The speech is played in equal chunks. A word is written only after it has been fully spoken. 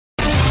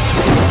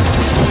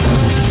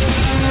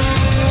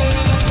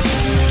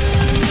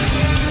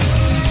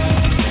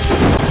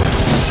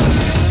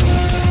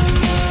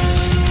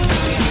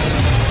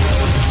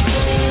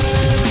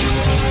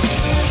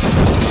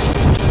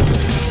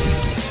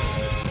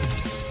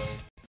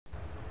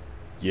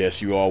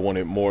Yes, you all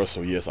wanted more,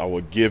 so yes, I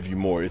will give you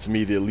more. It's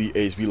me, the Elite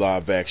HB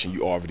Live Action.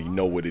 You already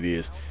know what it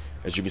is.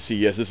 As you can see,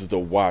 yes, this is the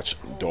Watch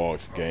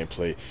Dogs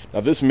gameplay.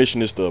 Now, this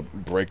mission is the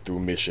breakthrough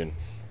mission.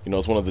 You know,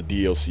 it's one of the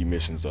DLC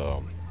missions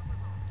that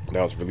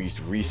was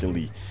released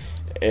recently.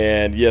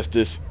 And yes,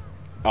 this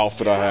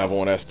outfit I have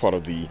on, that's part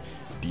of the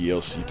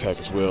DLC pack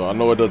as well. I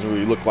know it doesn't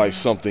really look like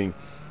something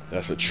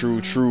that's a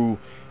true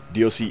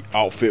DLC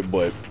outfit,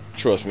 but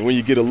trust me, when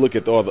you get a look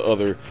at all the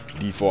other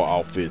default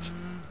outfits,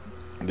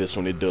 this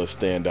one, it does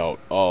stand out.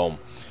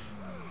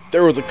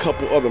 There was a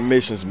couple other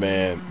missions,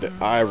 man, that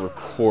I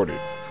recorded,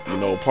 you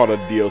know, part of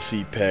the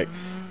DLC pack.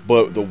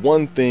 But the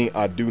one thing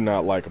I do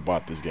not like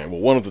about this game,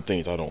 well, one of the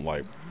things I don't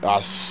like,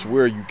 I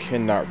swear you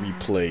cannot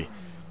replay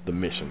the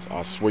missions.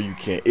 I swear you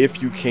can't.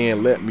 If you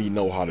can, let me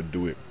know how to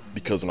do it.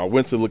 Because when I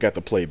went to look at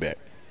the playback,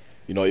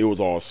 you know, it was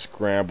all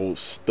scrambled,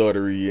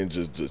 stuttery, and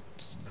just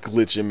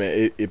glitching,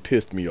 man. It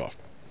pissed me off.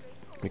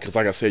 Because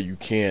like I said, you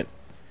can't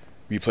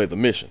replay the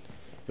mission.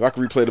 If I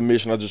could replay the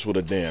mission, I just would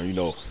have you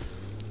know,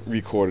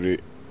 recorded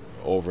it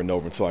over and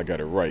over until I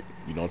got it right,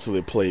 you know, until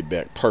it played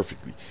back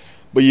perfectly.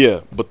 But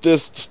yeah, but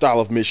this style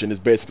of mission is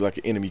basically like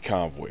an enemy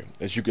convoy.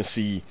 As you can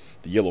see,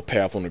 the yellow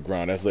path on the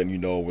ground, that's letting you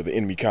know where the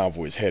enemy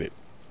convoy is headed.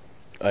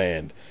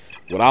 And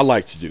what I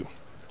like to do,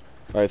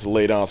 I like to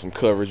lay down some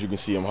coverage. You can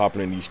see I'm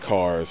hopping in these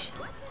cars,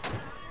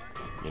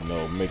 you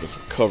know, making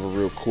some cover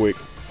real quick.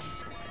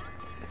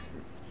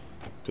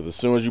 Because as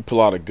soon as you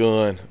pull out a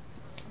gun,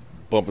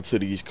 bump into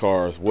these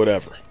cars,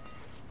 whatever,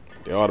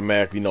 they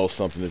automatically know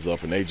something is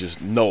up, and they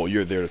just know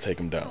you're there to take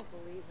them down.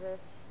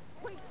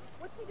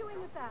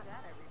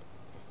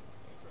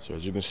 So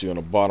as you can see on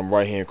the bottom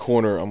right hand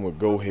corner, I'm going to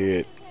go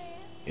ahead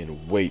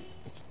and wait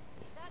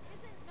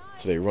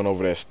till they run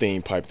over that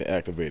steam pipe to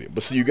activate it.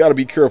 But see, you got to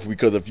be careful,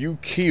 because if you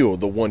kill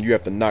the one you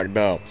have to knock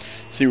down,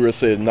 see where it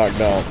says knock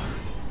down?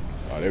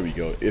 Oh, there we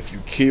go. If you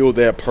kill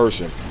that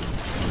person,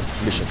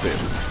 mission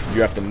failed.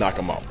 You have to knock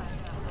them out.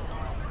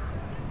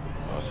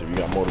 See, we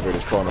got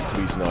motivators calling the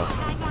police now.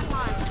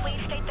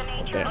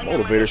 That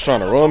motivator's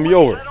trying to run me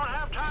over.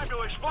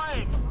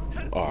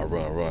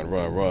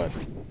 Alright, run.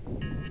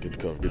 Get the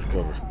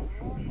cover.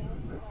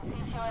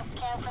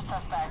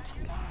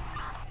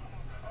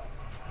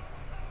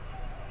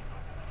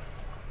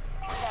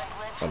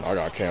 Oh, I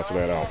gotta cancel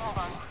that out.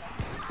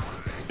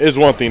 It's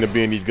one thing to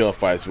be in these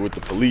gunfights, but with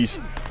the police,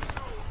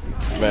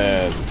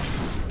 man,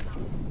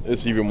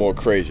 it's even more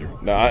crazier.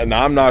 Now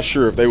I'm not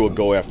sure if they will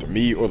go after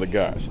me or the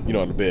guys, you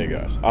know, the bad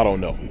guys. I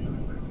don't know.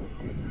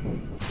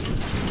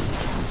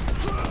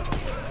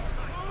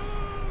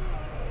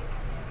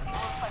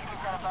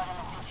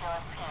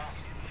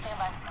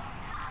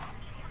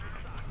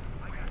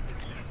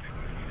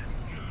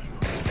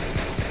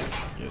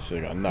 Yes, I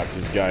gotta knock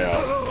this guy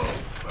out.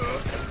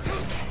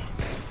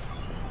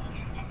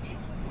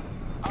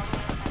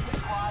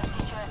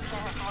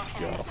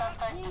 Got him.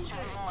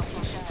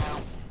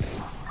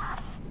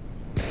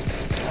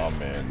 Oh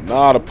man,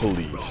 not a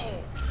police.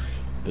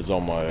 It's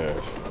on my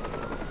ass.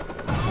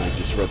 Let me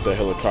just wreck that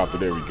helicopter.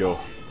 There we go.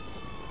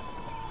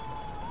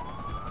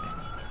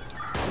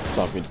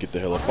 Time for me to get the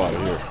hell up out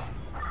of here.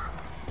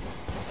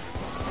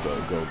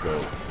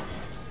 Go.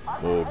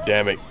 Oh,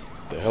 damn it.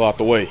 Get the hell out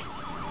the way.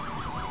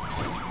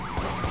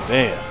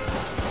 Damn.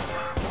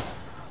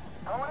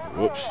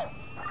 Whoops.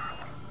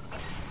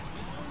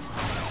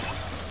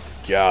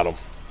 Got him.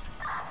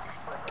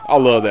 I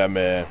love that,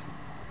 man.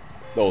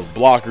 Those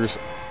blockers,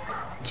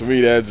 to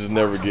me, that just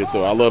never gets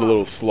old. I love the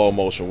little slow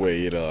motion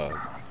way it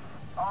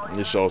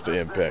shows the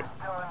impact.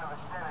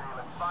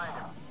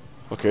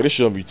 Okay, this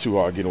shouldn't be too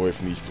hard getting away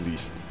from these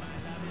police.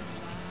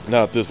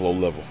 Not at this low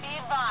level.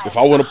 If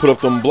I want to put up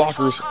them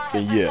blockers,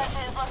 then yeah,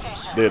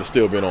 they'd have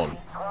still been on me.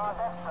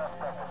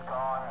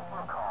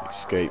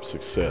 Escape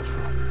successful.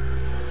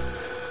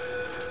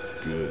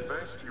 Good.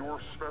 Thanks to your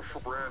special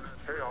brand of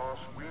chaos,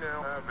 we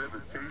now have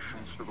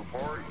invitations to the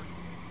party.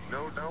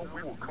 No doubt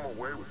we will come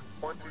away with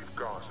plenty of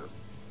gossip.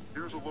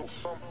 Here's a little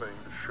something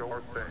to show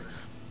our thanks.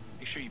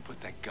 Make sure you put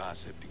that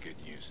gossip to good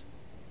use.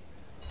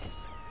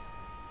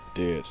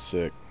 Dead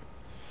sick.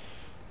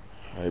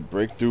 Alright,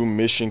 breakthrough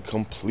mission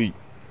complete.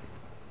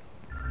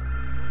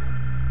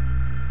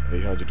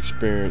 800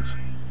 experience.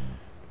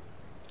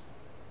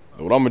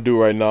 What I'm gonna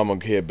do right now, I'm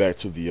gonna head back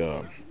to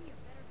the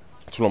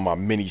it's one of my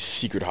mini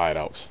secret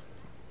hideouts.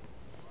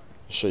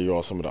 I'll show you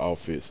all some of the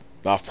outfits.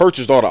 Now, I've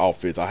purchased all the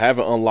outfits. I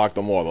haven't unlocked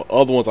them all. The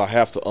other ones I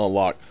have to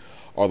unlock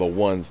are the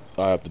ones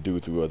I have to do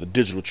through the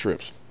digital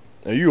trips.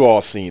 Now, you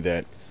all seen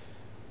that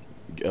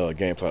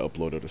gameplay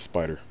upload of the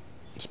spider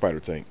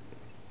tank.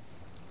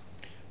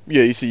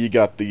 Yeah, you see, you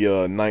got the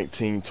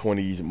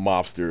 1920s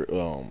mobster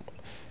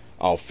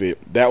outfit.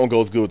 That one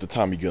goes good with the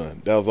Tommy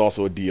gun. That was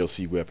also a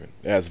DLC weapon.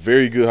 It has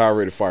very good high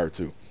rate of fire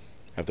too.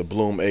 Have the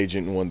Bloom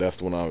Agent one. That's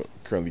the one I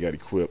currently got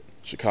equipped.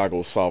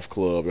 Chicago South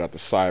Club. Got the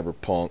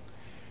Cyberpunk,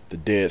 the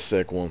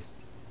DedSec one.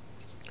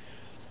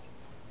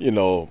 You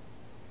know,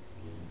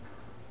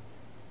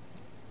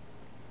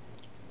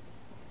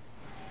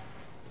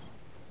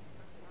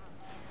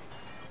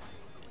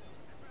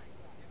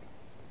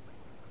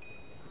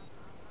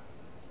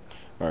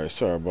 Alright,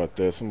 sorry about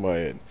that.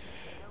 Somebody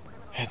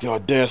had the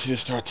audacity to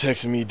start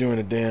texting me during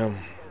the damn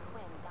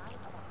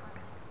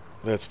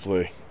Let's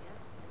Play.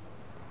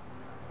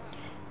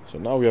 So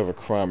now we have a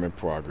crime in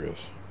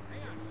progress.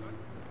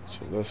 So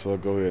let's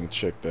go ahead and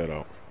check that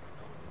out.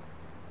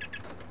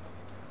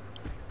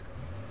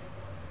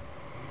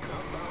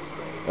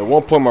 At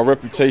one point, my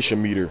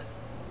reputation meter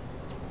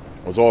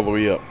was all the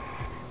way up.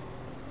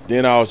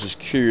 Then I was just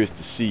curious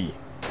to see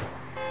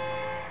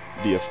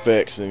the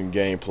effects and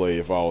gameplay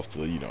if I was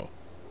to, you know,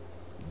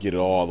 get it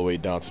all the way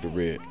down to the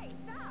red.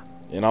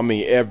 And I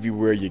mean,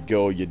 everywhere you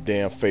go, your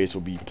damn face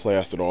will be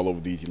plastered all over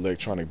these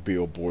electronic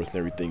billboards and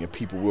everything, and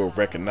people will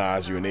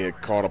recognize you and they'll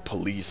call the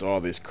police,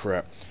 all this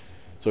crap.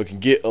 So it can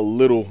get a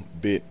little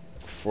bit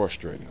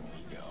frustrating.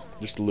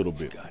 Just a little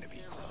bit.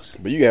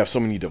 But you have so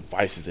many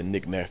devices and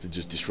knickknacks to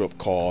just disrupt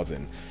calls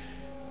and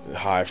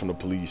hide from the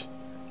police.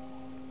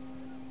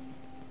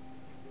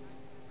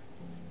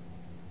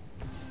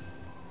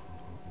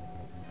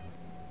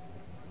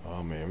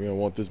 Oh man, we don't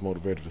want this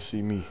motivator to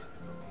see me.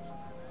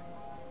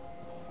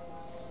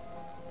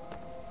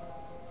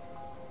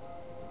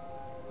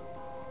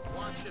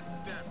 Watch your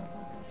step.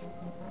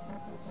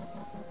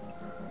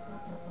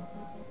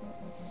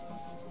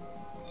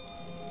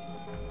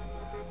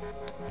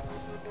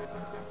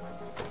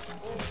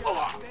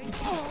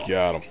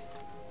 Got him.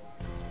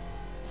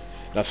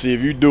 Now see,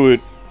 if you do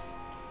it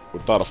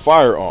without a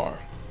firearm,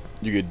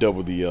 you get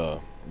double the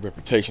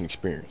reputation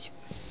experience.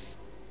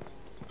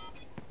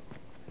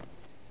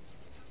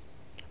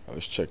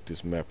 Let's check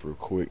this map real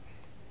quick.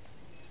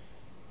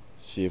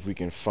 See if we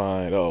can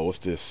find, oh, what's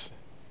this?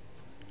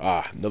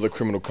 Ah, another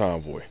criminal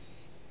convoy.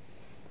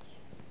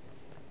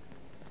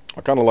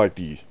 I kind of like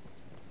these.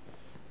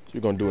 So we're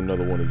gonna do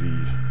another one of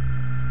these.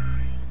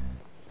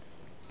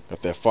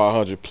 Got that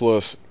 500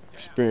 plus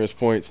experience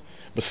points.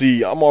 But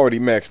see, I'm already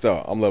maxed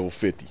out. I'm level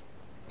 50.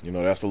 You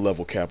know, that's the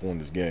level cap on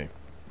this game.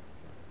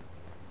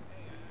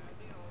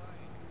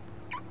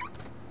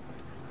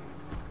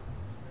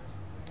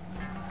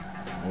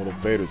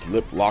 Motivators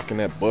lip locking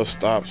at bus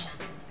stops.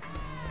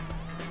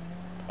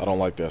 I don't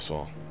like that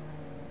song.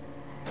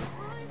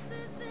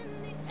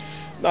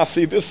 Now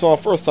see, this song,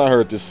 first time I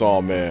heard this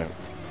song, man,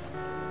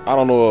 I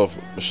don't know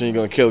if Machine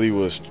Gun Kelly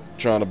was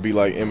trying to be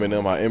like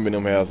Eminem, how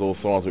Eminem has those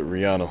songs with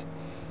Rihanna.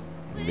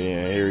 And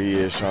then here he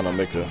is trying to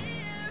make a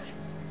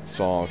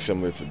song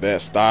similar to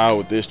that style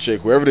with this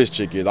chick. Whoever this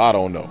chick is, I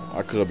don't know.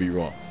 I could be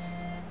wrong.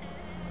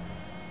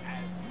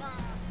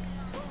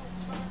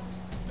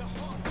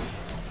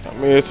 I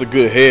mean, it's a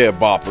good head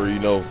bopper, you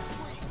know.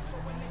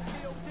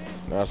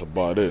 That's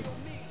about it.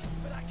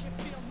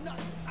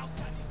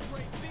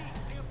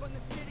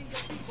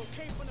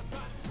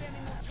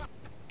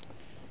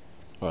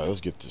 Alright,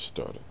 let's get this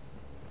started.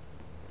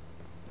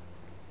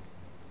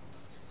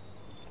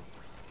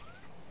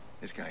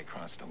 This guy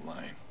crossed a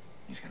line.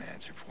 He's gonna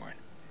answer for it.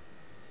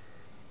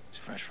 He's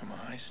fresh from a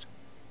heist.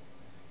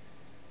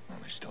 Well,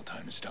 there's still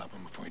time to stop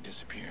him before he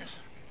disappears.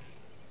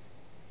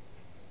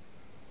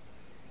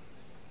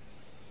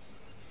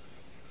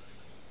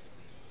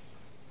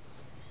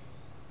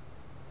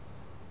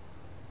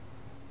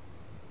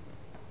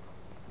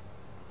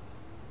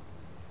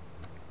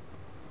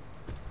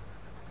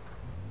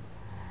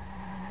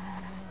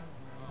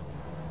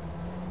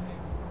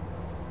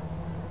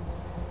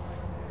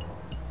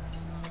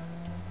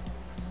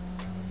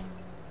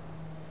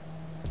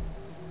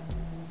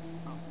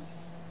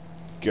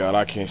 God,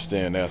 I can't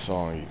stand that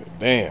song either.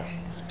 Damn.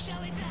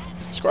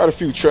 There's quite a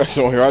few tracks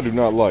on here I do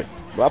not like.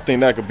 But I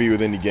think that could be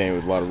with any game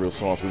with a lot of real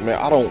songs. Because, man,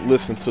 I don't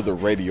listen to the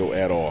radio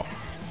at all.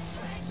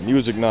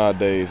 Music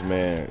nowadays,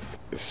 man,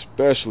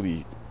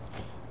 especially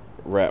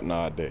rap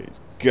nowadays.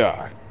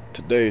 God,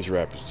 today's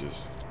rap is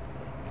just...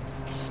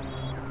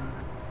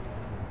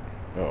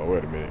 Oh,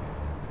 wait a minute.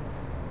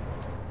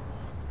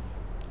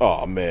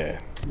 Oh,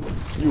 man.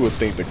 You would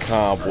think the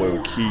convoy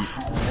would keep...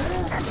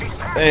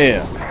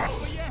 Damn.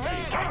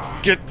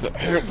 Get the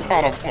hell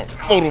out of my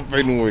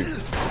motivating way.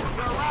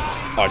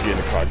 Oh, get in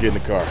the car, get in the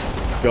car.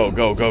 Go,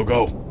 go, go,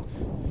 go.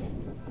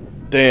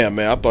 Damn,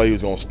 man, I thought he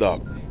was gonna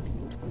stop.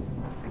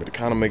 But it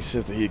kind of makes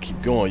sense that he'd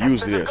keep going.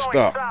 Usually they'll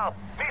stop.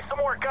 Need some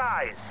more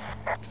guys.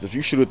 Because if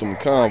you shoot at them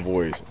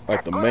convoys,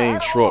 like the main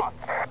truck,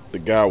 the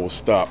guy will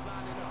stop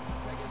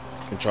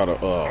and try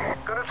to,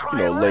 you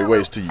know, lay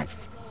waste to you.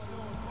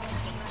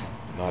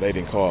 Nah, they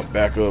didn't call it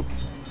back up.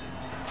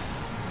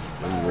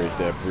 Let me raise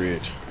that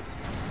bridge.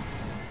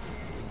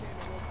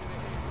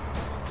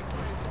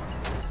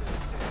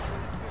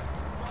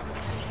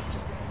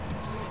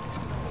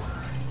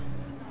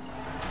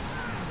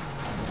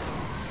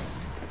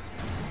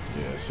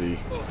 Yeah, see,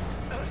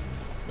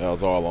 that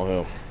was all on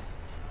him.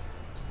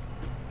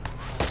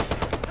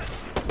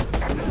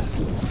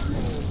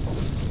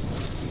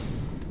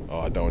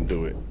 Oh, don't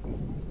do it.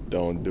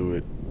 Don't do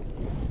it.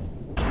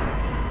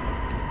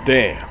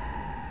 Damn.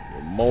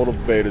 The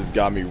motivators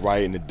got me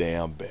right in the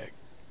damn back.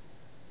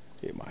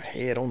 Hit my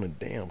head on the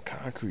damn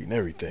concrete and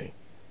everything.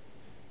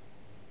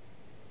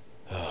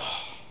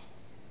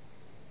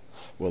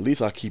 Well, at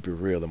least I keep it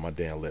real in my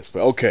damn list.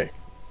 But okay.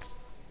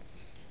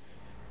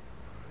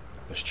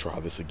 Let's try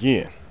this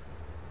again.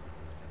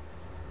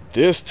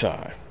 This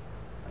time,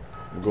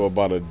 we'll go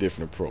about a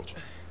different approach.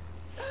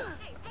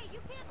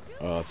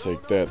 I'll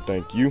take that,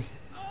 thank you.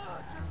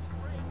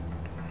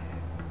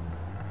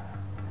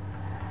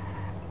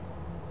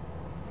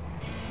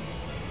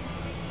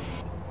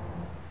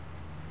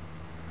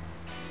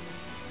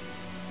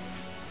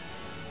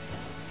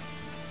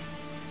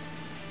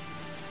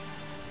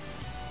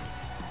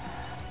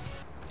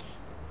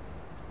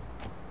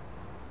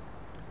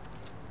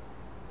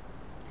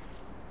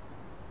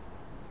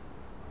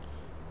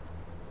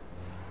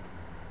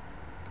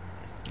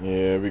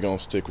 Yeah, we're gonna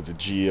stick with the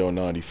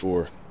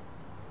GL94.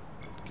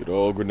 Good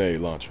old grenade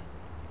launcher.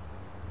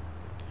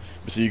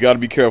 But see, you gotta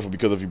be careful,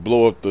 because if you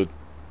blow up the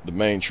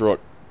main truck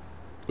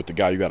with the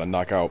guy you gotta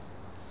knock out,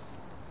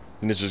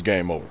 then it's just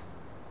game over.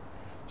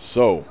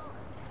 So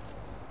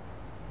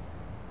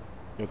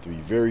you have to be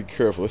very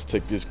careful. Let's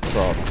take this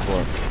car out the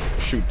front.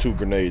 Shoot 2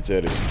 grenades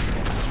at it. Or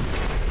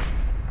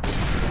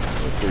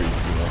 3,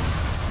 you know.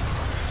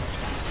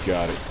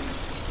 Got it.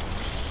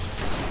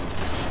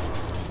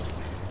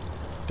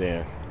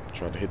 Damn.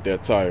 Tried to hit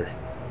that tire.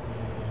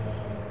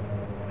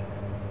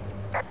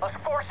 Let's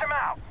force him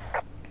out.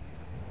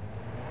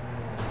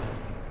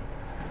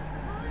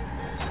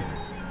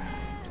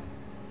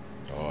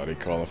 Oh, they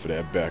calling for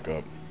that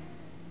backup.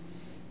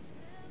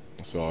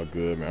 It's all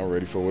good, man. I'm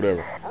ready for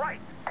whatever. Right.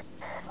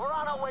 We're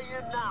on our way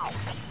in now.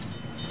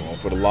 Going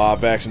for the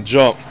live action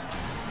jump.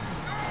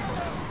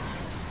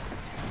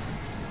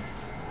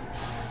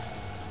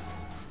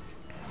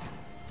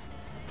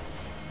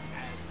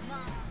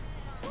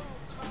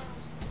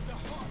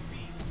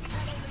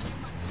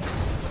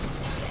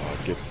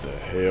 Get the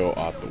hell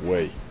out the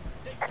way.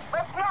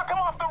 Let's knock him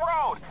off the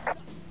road.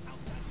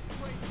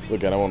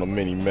 Look at him on the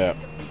mini map.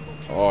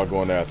 Oh,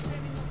 going after him.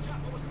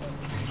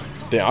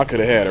 Damn, I could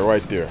have had it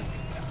right there.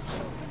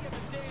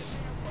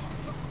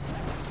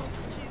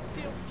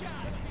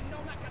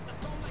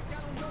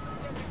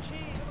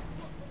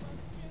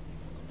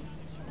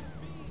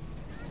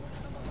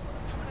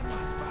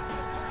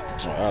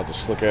 Oh, that was a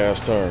slick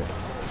ass turn.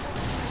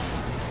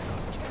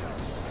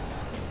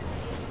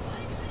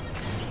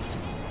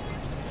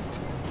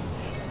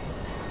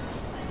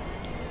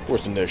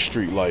 Where's the next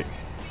street light?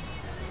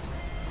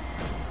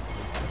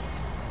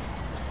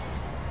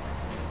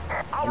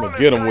 I'm gonna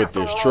get him with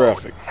this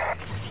traffic.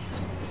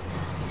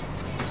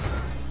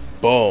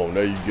 Boom,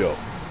 there you go.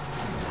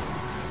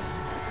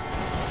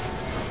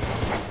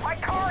 My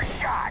car's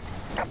shot.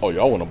 Oh,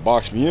 y'all wanna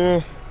box me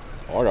in?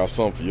 Oh, I got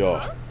something for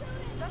y'all.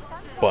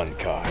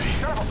 Bunkai.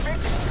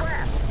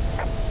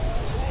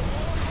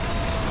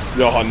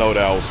 Y'all know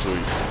that was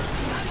sweet.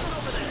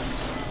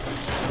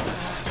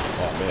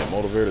 Oh man,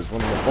 motivator's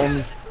running up on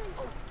me.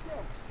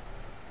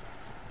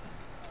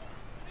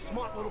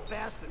 Smart little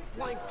bastard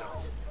flanked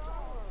us.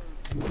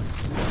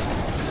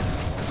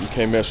 You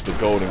can't mess with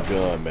the golden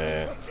gun,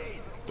 man.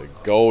 The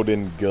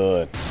golden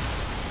gun.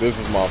 This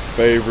is my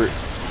favorite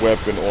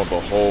weapon on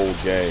the whole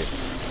game.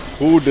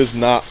 Who does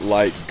not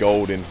like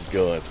golden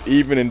guns?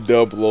 Even in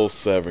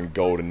 007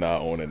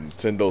 GoldenEye on a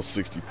Nintendo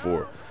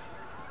 64.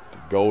 The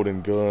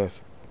golden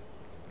guns.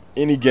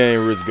 Any game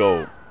where it's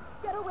gold.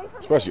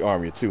 Especially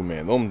Army too,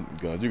 man. Them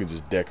guns, you can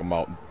just deck them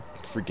out in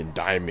freaking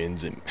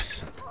diamonds and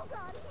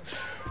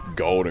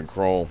gold and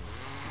chrome.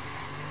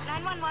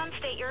 911,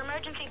 state your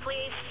emergency,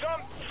 please.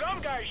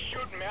 Some guy's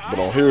shooting me. But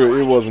on here,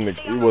 it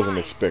wasn't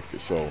expected.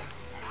 So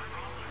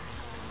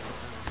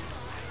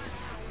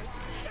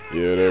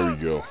yeah, there we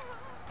go.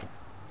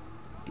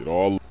 Get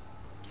all.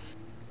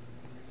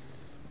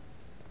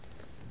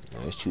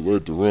 It's too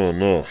late to run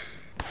now.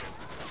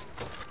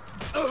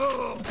 There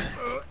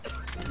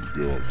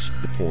we go.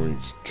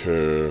 Points,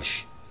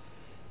 cash,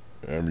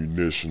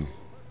 ammunition.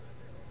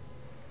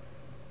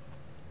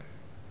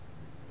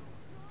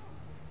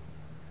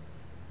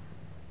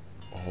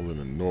 All in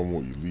a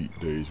normal elite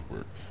day's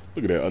work.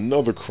 Look at that,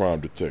 another crime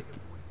detective.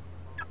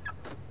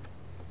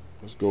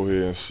 Let's go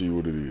ahead and see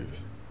what it is.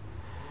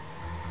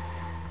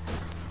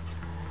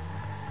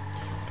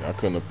 I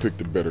couldn't have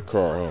picked a better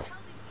car, huh?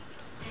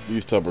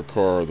 These type of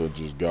cars are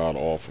just god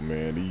awful,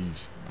 man.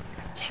 These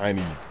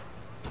tiny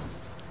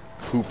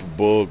Cooper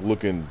bug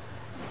looking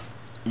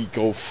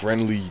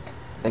eco-friendly,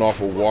 run off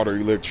of water,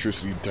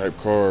 electricity type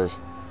cars.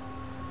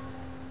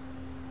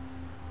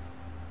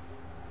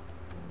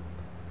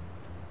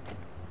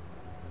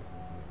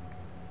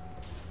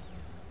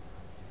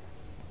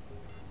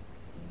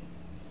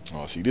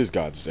 Oh, see, this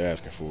guy just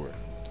asking for it.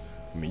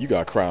 I mean, you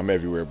got crime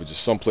everywhere, but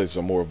just some places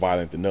are more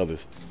violent than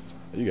others.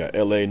 You got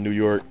LA, New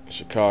York,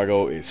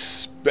 Chicago,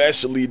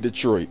 especially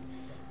Detroit.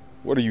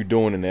 What are you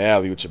doing in the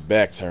alley with your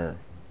back turned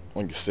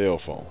on your cell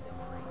phone?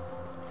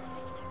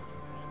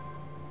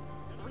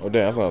 Oh,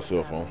 damn, that's not a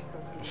cell phone.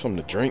 It's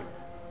something to drink.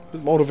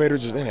 This motivator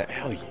just in the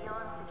alley.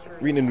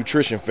 Reading the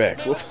nutrition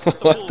facts. What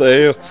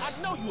the hell?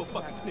 I know you a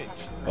fucking snitch.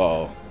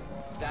 Uh-oh.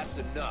 That's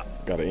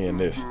enough. Gotta end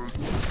this.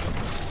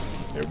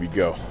 There we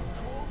go.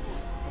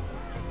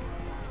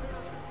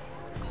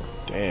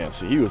 Damn,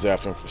 see, he was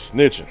after him for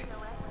snitching.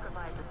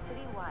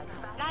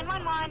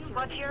 911, 911,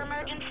 what's your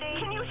emergency?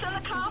 Can you send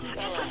the cops?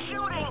 It's a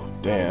shooting.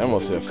 Damn, I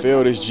must have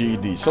failed this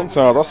GED.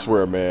 Sometimes, I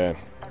swear, man,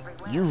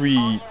 you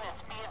read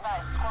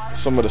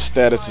some of the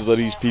statuses of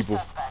these people,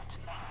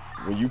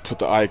 when you put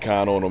the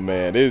icon on them,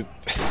 man, you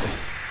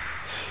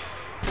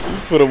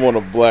put them on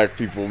the black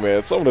people,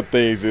 man, some of the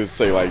things just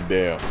say like,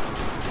 damn.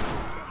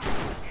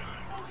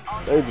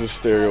 They just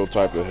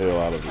stereotype the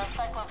hell out of it.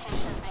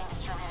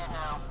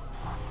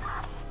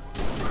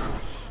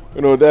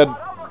 You know, that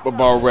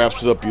about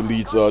wraps it up,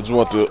 elites. I just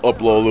want to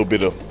upload a little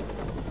bit of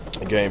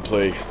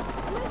gameplay.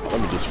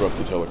 Let me disrupt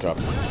this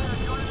helicopter.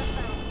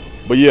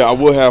 But yeah, I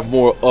will have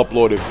more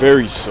uploaded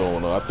very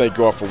soon. I thank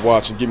you all for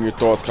watching. Give me your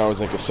thoughts, comments,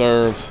 and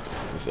concerns.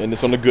 Let's end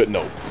this on a good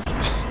note.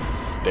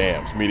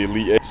 Damn, it's me, the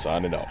Elite 8,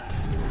 signing out.